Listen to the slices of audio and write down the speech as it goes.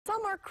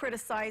Some are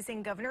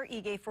criticizing Governor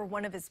Ige for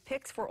one of his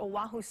picks for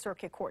Oahu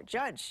Circuit Court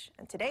judge,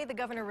 and today the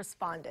governor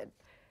responded.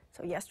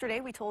 So yesterday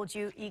we told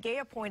you Ige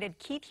appointed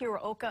Keith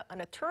Hiraoka an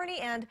attorney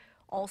and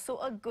also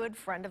a good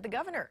friend of the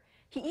governor.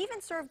 He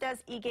even served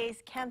as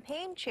Ige's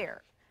campaign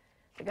chair.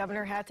 The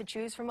governor had to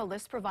choose from a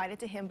list provided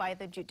to him by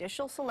the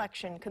Judicial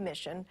Selection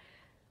Commission.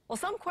 Well,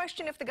 some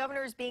question if the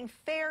governor is being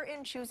fair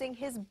in choosing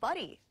his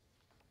buddy.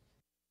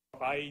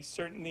 I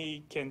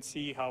certainly can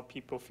see how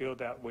people feel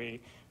that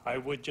way. I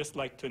would just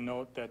like to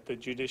note that the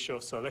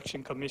Judicial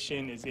Selection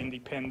Commission is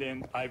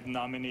independent. I've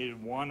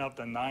nominated one of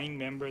the 9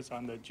 members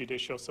on the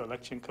Judicial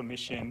Selection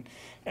Commission,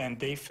 and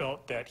they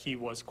felt that he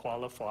was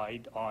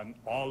qualified on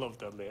all of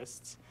the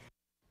lists.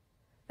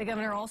 The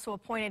governor also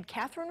appointed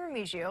Catherine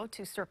Remigio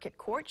to Circuit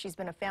Court. She's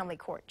been a family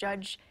court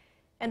judge.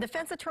 And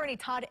defense attorney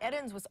Todd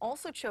Edens was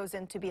also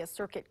chosen to be a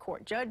Circuit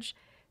Court judge.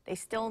 They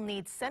still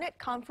need Senate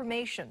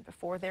confirmation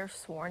before they're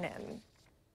sworn in.